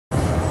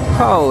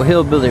Oh,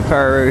 Hillbilly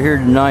Pyro here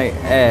tonight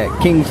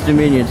at King's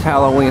Dominion's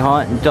Halloween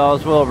Haunt in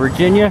Dawesville,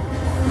 Virginia.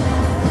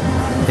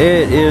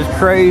 It is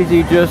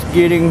crazy just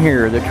getting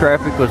here. The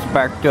traffic was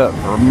backed up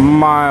for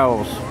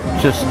miles.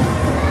 Just,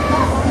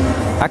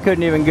 I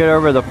couldn't even get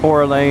over the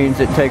 4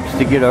 lanes it takes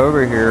to get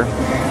over here.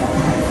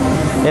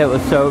 It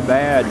was so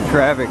bad, the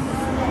traffic.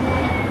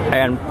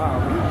 And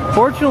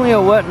fortunately it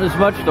wasn't as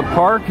much the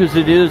park as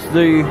it is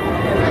the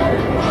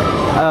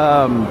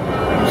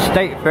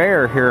State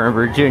Fair here in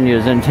Virginia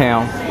is in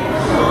town.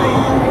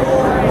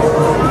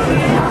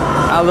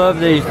 I love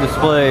these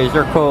displays,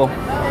 they're cool.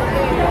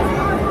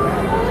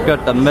 It's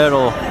got the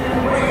metal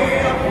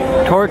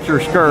torture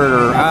skirt,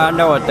 or I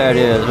know what that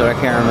is, but I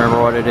can't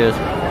remember what it is.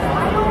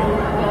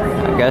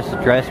 I guess the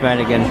dress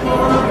mannequin.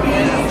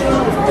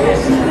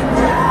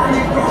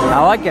 I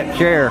like that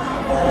chair.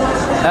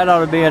 That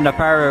ought to be in the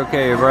Pyro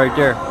Cave right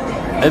there.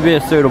 It'd be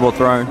a suitable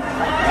throne.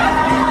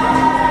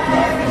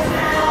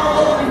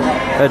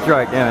 That's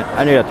right, damn it.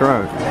 I need a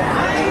throne.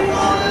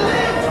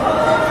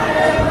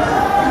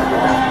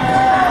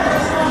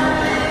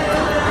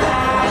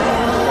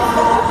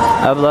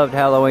 I've loved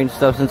Halloween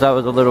stuff since I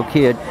was a little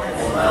kid.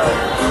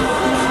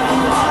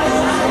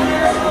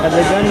 Have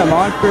they done the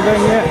monster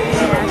thing yet?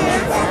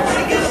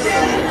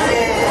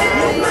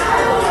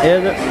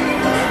 Is it?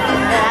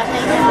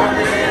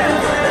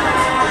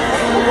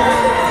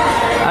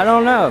 I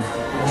don't know.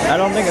 I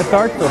don't think it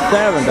starts till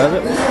 7, does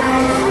it?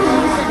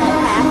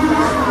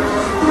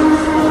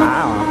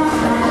 I don't know.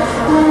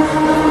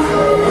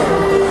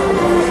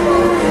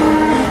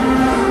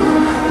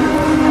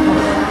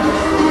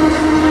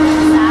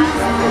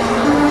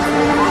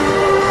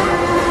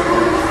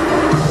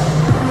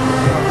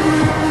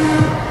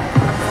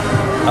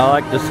 I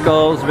like the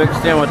skulls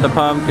mixed in with the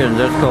pumpkins,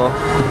 that's cool.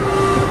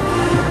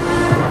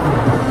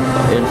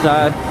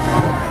 Inside.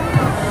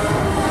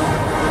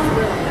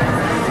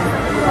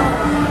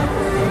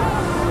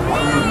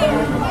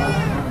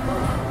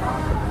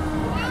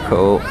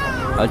 Cool.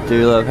 I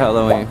do love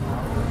Halloween.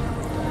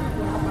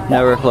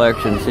 No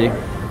reflection, see?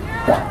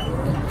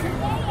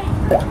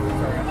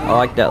 I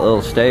like that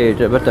little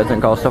stage. I bet that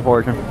thing costs a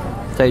fortune.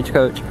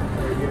 Stagecoach.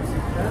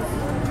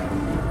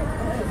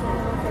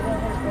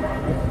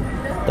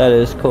 That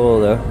is cool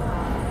though.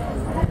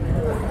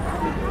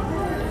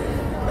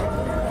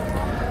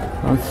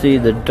 Let's see,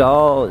 the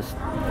doll is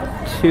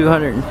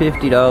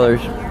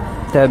 $250.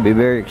 That'd be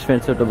very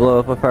expensive to blow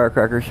up with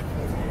firecrackers.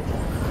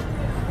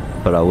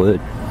 But I would.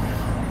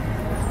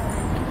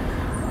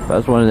 If I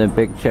was one of them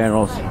big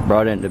channels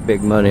brought into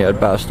big money, I'd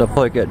buy stuff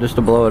like that just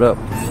to blow it up.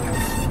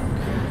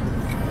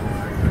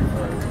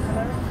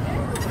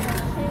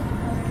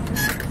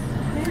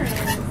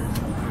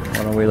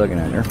 What are we looking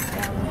at here?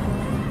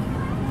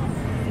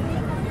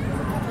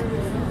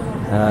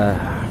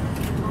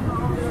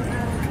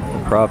 The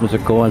problems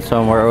of going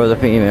somewhere with a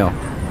female.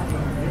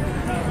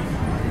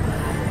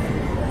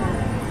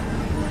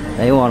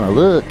 They want to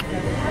look.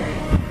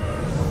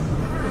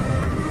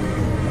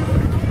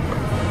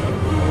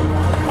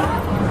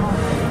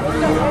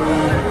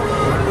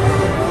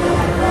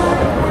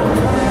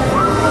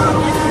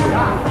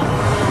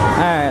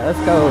 Alright, let's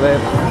go,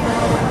 babe.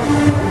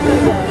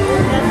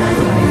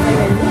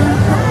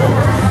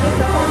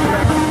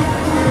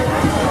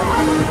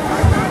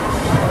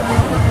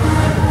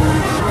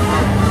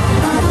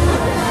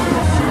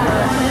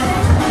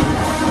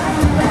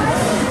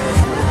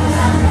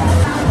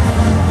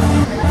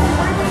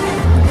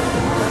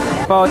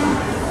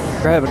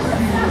 Grab it.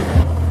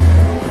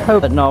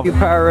 Hope that all you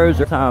pyros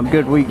are time.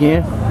 Good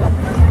weekend.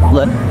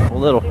 Let a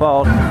little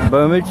fall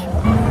boomage.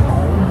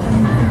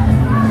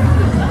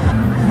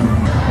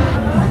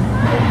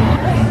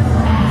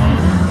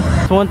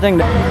 It's one thing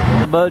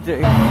to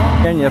budget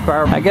in your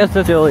fire. I guess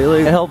that's still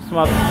illegal. It helps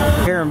my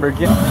here in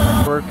Virginia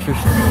works or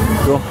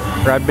school.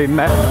 I'd be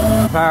mad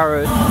at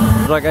pyros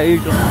like I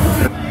usually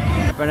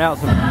been out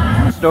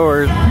some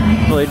stores.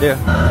 Really do.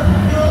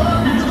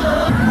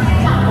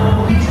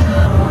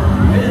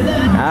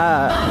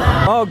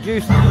 Hog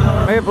juice,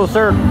 maple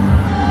syrup.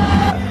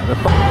 The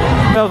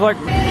smells like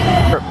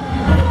syrup.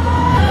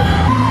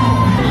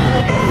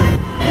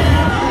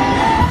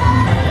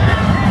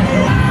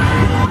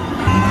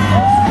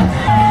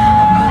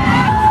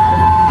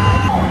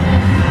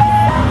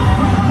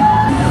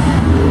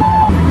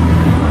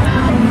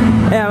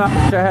 Damn, I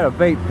wish I had a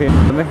vape pen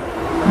to me.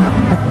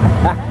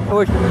 I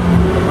wish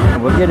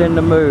we'll get in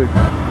the mood.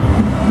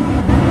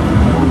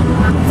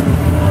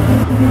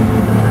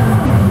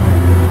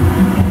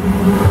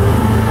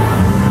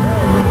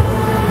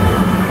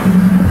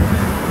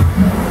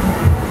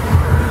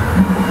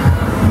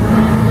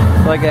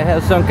 Like it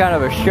has some kind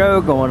of a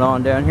show going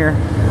on down here.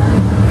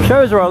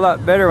 Shows were a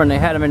lot better when they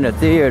had them in the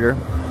theater.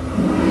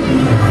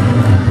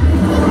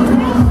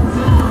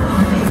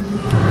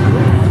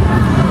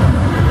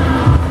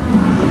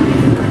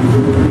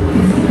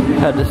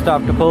 Had to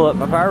stop to pull up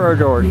my pyro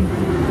doors.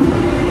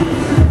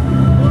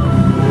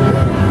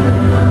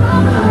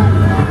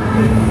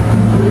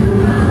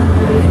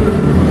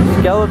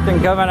 Skeleton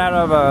coming out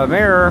of a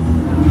mirror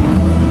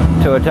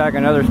to attack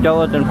another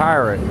skeleton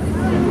pirate.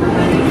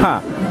 Huh.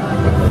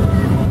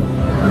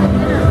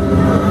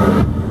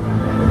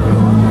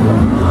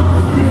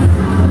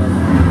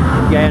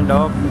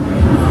 Gandalf.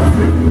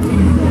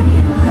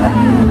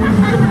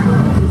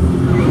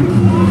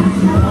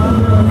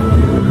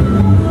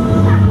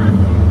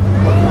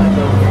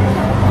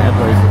 That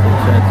place is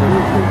expensive.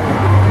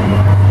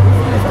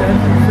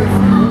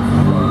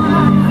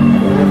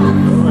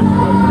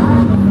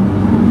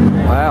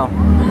 Wow.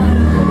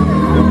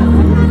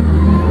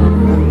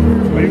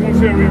 What are you going to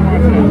say we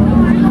want to?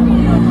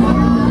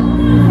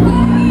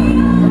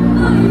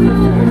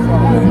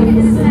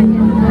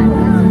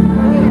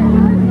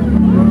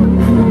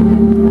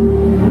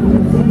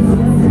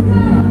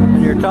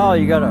 When you're tall,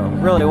 you gotta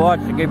really watch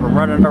to keep from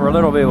running over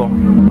little people.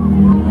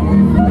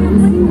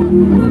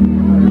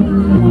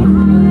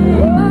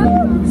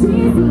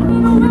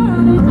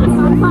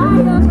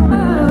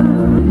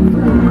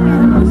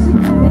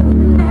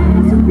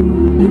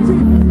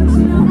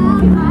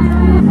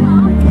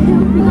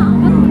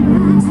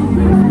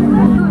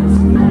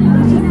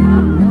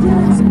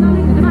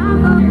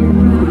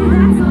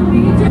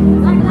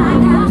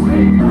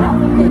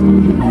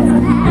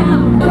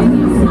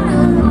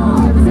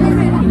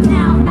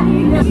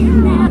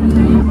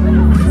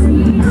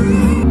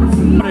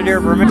 Put it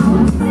here for a minute.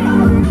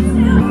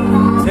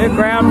 Sit,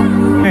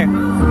 ground.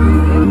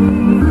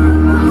 Here.